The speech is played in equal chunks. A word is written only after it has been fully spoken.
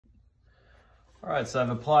All right, so I've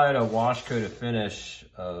applied a wash coat of finish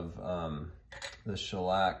of the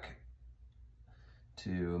shellac to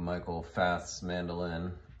Michael Fath's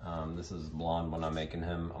Mandolin. This is blonde one I'm making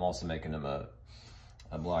him. I'm also making him a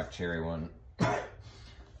black cherry one.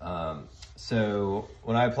 So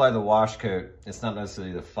when I apply the wash coat, it's not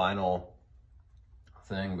necessarily the final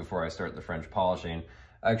thing before I start the French polishing.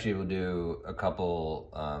 I actually will do a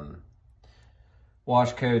couple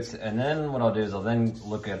wash coats, and then what I'll do is I'll then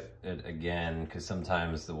look at it again, because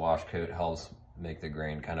sometimes the wash coat helps make the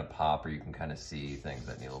grain kind of pop, or you can kind of see things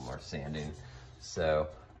that need a little more sanding. So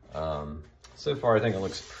so far I think it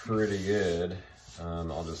looks pretty good.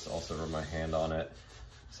 I'll just also rub my hand on it.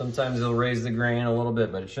 Sometimes it'll raise the grain a little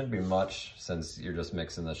bit, but it shouldn't be much, since you're just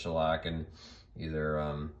mixing the shellac and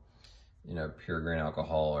either you know, pure grain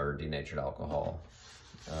alcohol or denatured alcohol.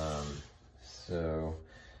 So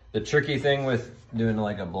the tricky thing with doing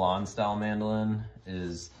like a blonde style mandolin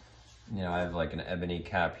is, you know, I have like an ebony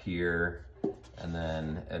cap here, and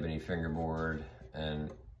then ebony fingerboard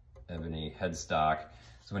and ebony headstock.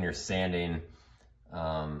 So when you're sanding,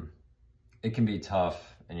 it can be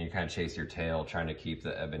tough, and you kind of chase your tail trying to keep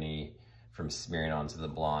the ebony from smearing onto the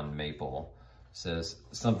blonde maple. So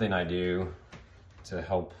something I do to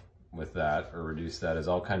help with that or reduce that is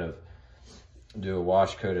I'll kind of do a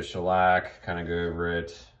wash coat of shellac, kind of go over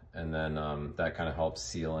it, and then that kind of helps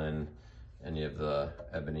seal in any of the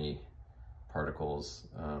ebony particles.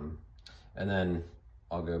 And then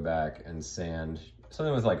I'll go back and sand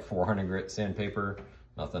something with like 400 grit sandpaper,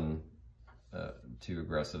 nothing too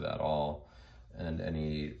aggressive at all, and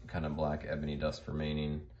any kind of black ebony dust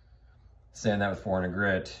remaining. Sand that with 400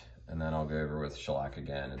 grit, and then I'll go over with shellac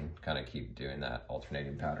again and kind of keep doing that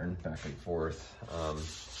alternating pattern back and forth.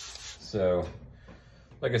 So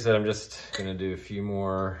like I said, I'm just gonna do a few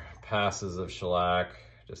more passes of shellac,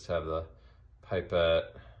 just have the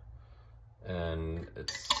pipette, and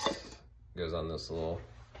it goes on this little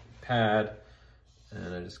pad,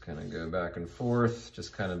 and I just kind of go back and forth,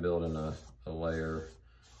 just kind of building a layer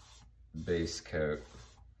base coat.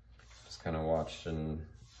 Just kind of watching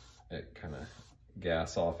it kind of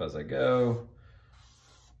gas off as I go.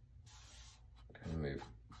 Kind of move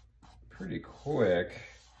pretty quick.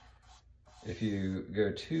 If you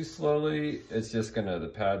go too slowly, it's just gonna, the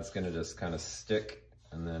pad's gonna just kind of stick,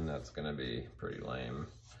 and then that's gonna be pretty lame,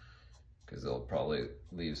 because it'll probably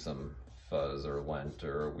leave some fuzz or lint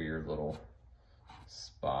or a weird little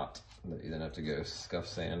spot that you then have to go scuff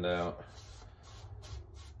sand out.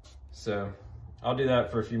 So I'll do that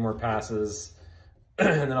for a few more passes,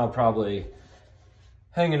 and then I'll probably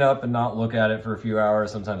hang it up and not look at it for a few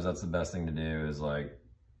hours. Sometimes that's the best thing to do, is like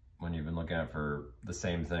when you've been looking at it for the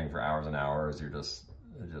same thing for hours and hours, you're just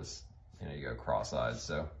you know, you go cross-eyed.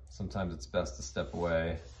 So sometimes it's best to step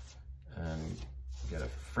away and get a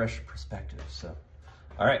fresh perspective. So,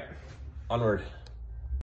 all right, onward.